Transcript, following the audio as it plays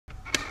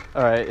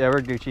All right, yeah,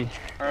 we're Gucci.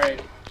 All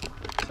right,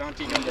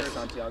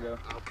 Santiago.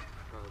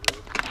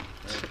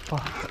 All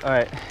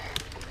right.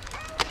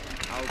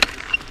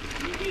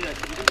 You can be the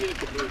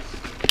caboose.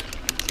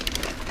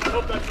 I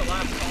hope that's the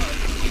last car.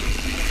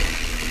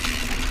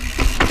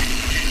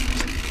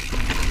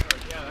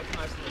 Yeah, that's a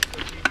nice little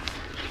switchy.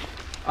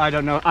 I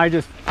don't know. I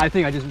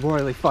think I just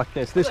royally fucked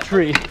this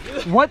tree.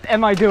 What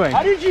am I doing?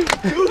 How did you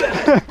do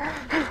that?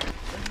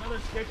 There's another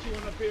sketchy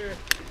one up here.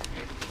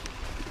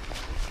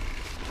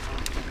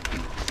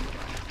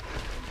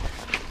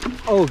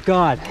 Oh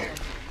God.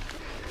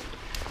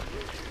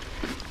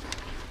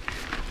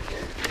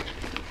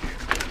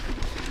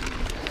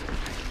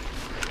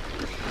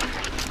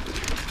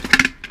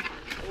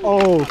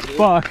 Oh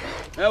fuck.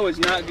 That was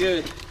not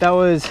good. That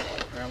was.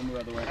 Alright, I'll move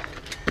out of the way.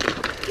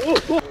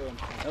 Ooh.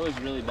 That was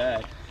really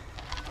bad.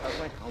 That was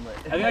my helmet.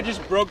 I think I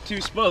just broke 2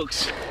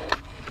 spokes.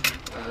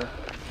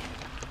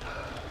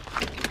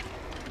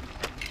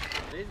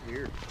 Today's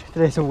weird.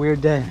 Today's a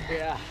weird day.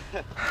 Yeah.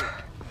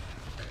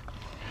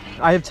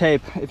 I have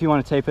tape if you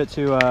want to tape it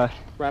to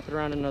Wrap it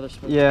around another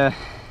spoke. yeah.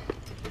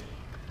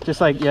 Just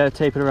like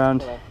tape it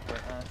around.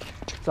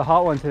 It's a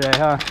hot one today,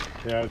 huh?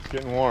 Yeah, it's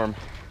getting warm.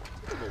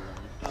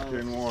 It's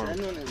getting warm.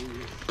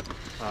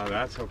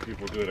 That's how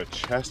people do it, a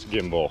chest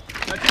gimbal.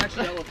 That's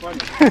actually hella funny.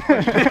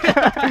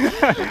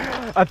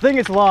 I think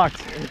it's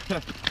locked.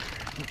 It's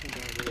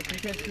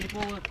because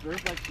people with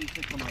birds like you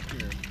should come up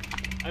here.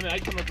 I mean,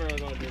 I'd come up early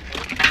going to do it.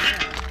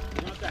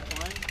 You want that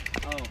climb?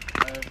 Oh.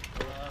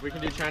 We can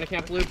do China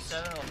Camp loops.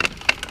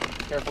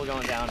 Careful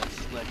going down, it's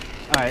slick.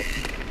 Alright.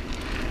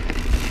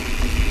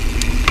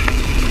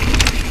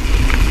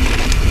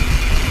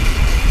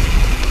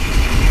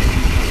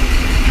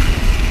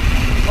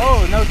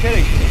 Oh, no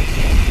kidding.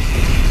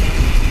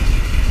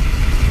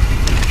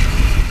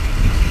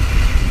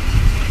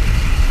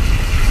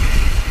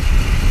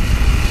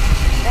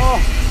 Oh.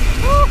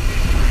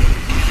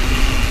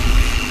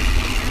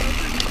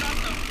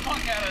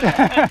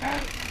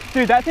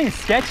 Dude, that thing's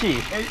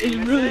sketchy.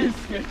 It really is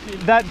sketchy.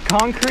 That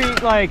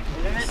concrete, like,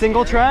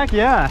 single track,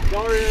 yeah. You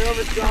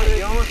almost got it.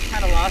 You almost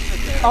kind of lost it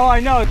there. Oh, I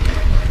know.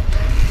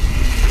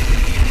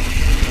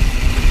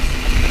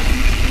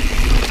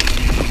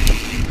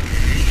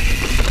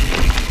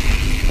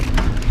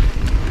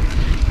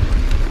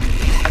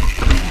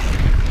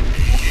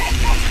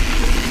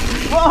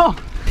 Whoa!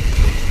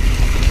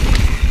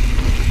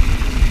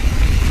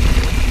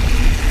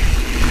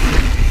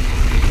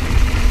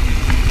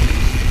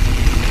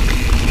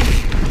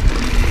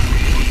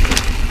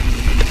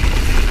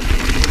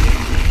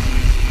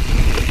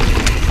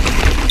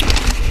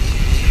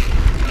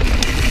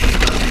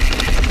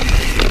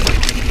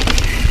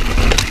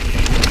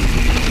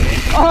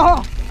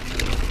 Oh!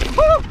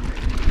 Woo!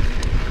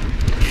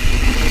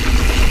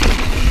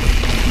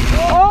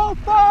 Oh,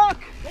 fuck!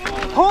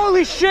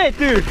 Holy shit,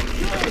 dude!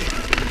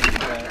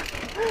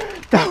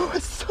 That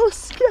was so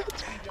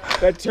sketchy.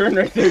 That turn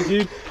right there,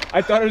 dude.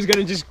 I thought it was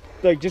gonna just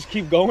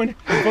keep going.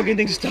 The fucking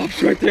thing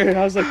stops right there, and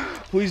I was like,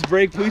 please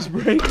brake, please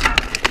brake.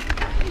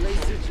 Race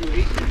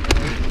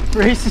situation.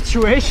 Race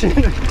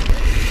situation.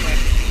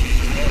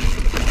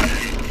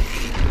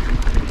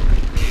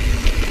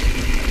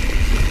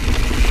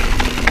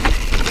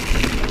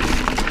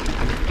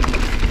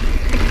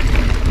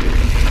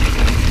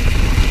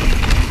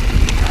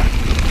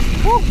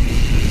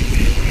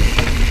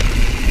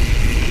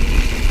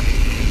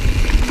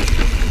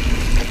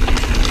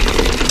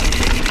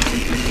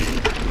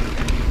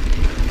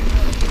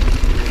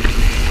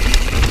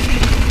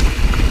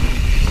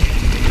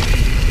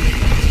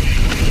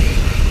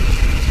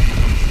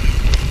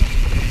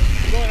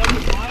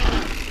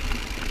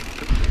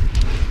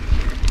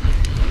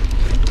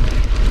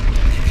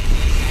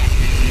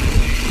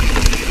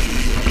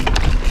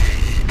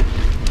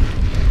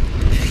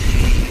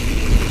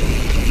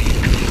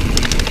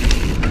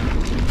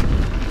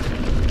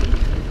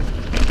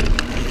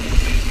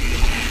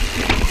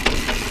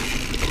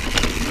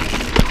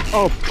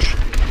 Oh,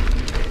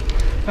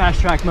 fast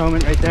track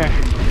moment right there.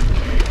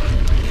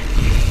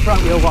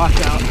 Front wheel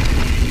washout.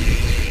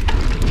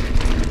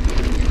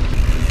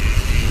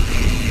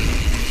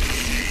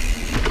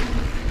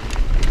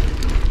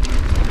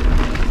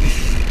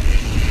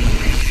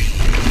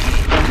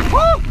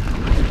 Woo!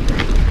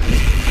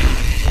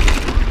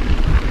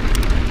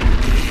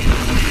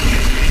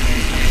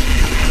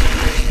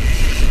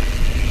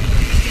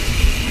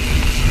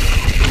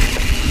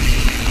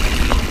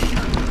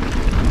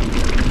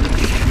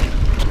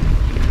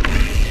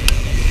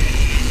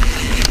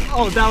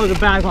 Oh, that was a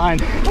bad line.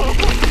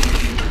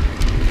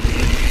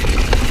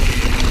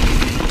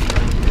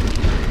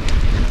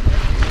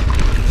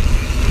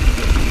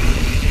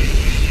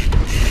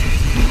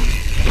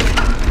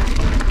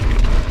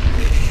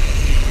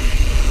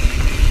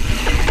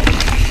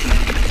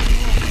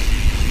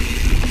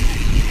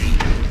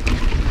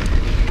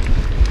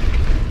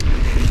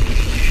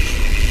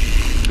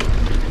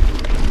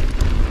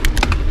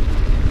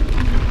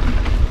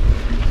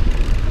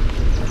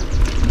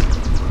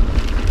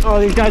 Oh,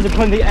 these guys are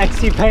putting the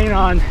XC paint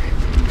on.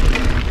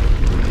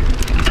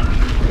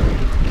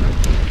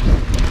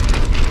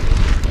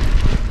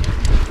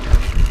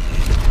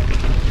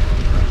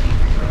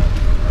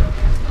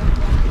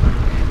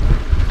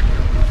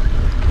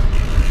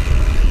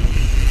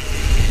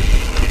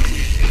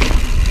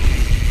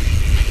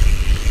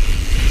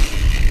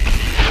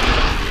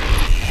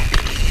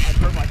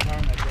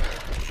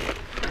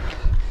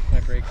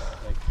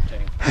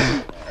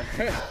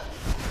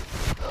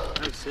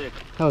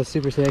 That was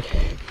super sick.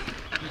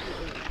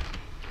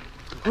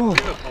 Oh.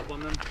 Do you have a pump on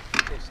them?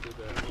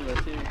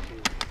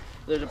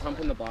 There's a pump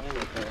in the box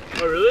right there.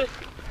 Oh, really?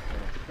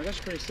 Yeah. That's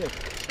pretty sick.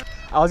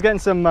 I was getting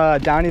some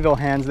Downeyville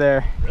hands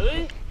there.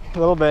 Really? A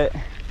little bit.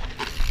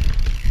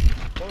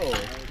 Whoa.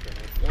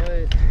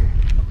 What?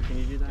 Can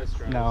you do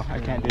that? No, I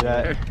can't do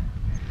that.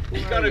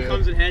 This kind of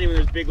comes in handy when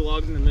there's big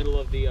logs in the middle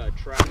of the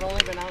track. I've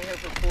only been out here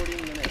for 40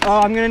 minutes. Oh,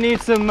 I'm gonna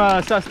need some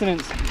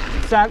sustenance.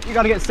 You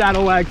gotta get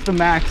saddle wags to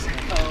max.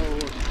 Oh.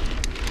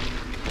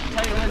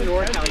 Tell you in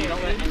NorCal, you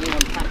don't let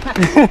anyone pass.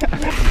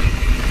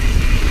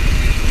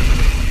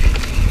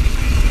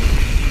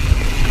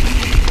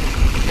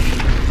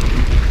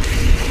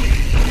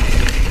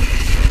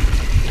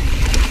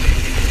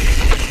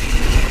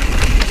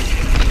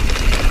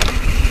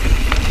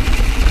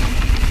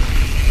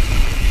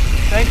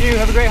 Thank you,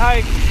 have a great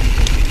hike.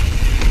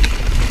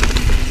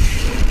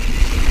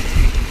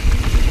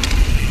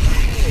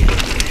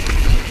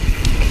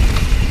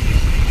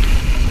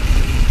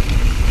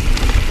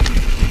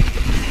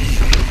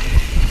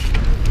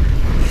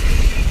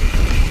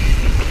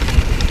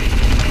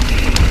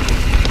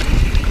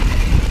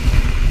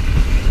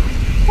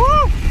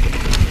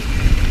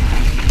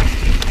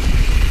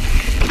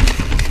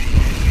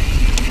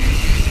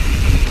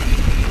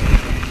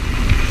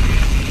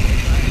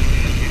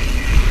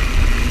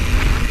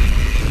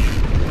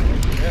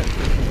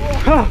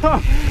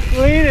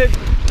 Lean it.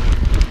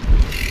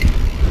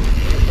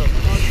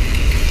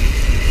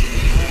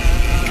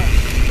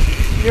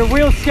 Your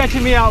wheel's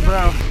sketching me out,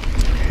 bro.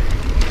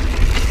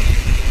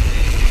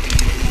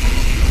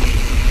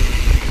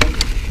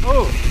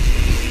 Oh.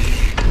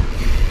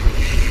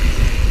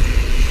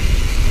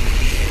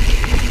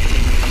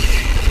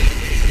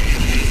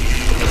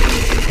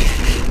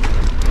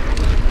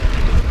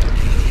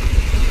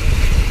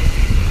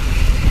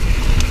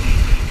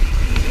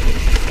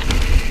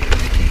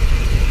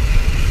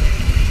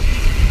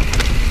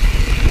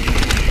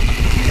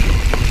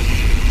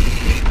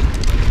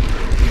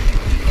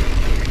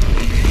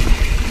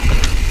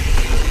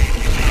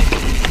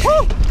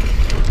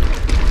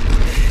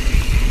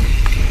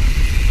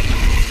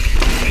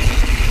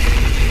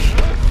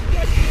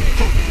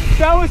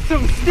 That was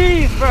some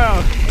steez, bro.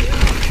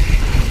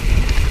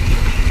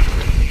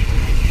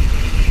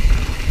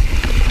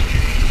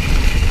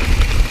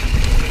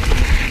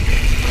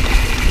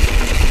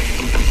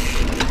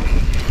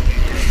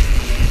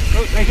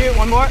 Oh, thank you.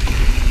 One more.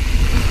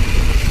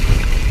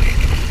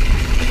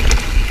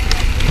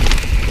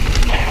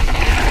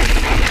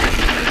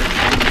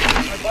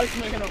 My bike's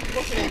making a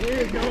fucking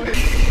weird noise.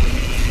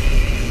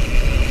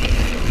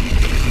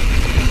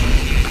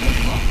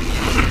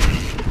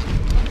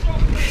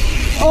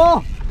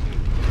 Oh!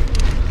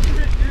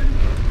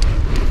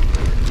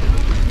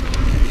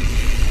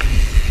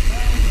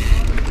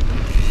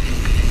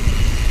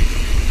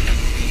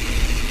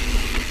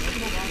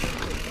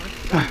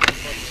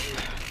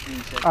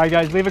 Alright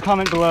guys, leave a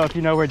comment below if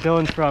you know where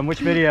Dylan's from. Which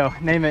video?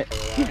 Name it.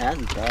 He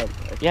hasn't tried.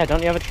 Yeah,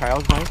 don't you have a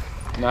trials bike?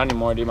 Not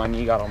anymore, dude. My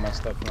knee got all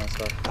messed up and that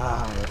stuff.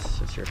 Ah, that's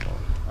just your fault.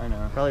 I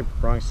know. Probably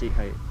wrong seat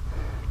height.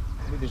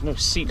 Dude, there's no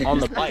seat on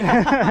the bike.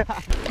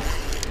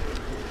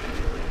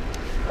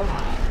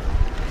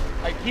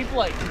 I keep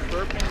like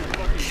burping the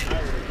fucking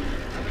tire.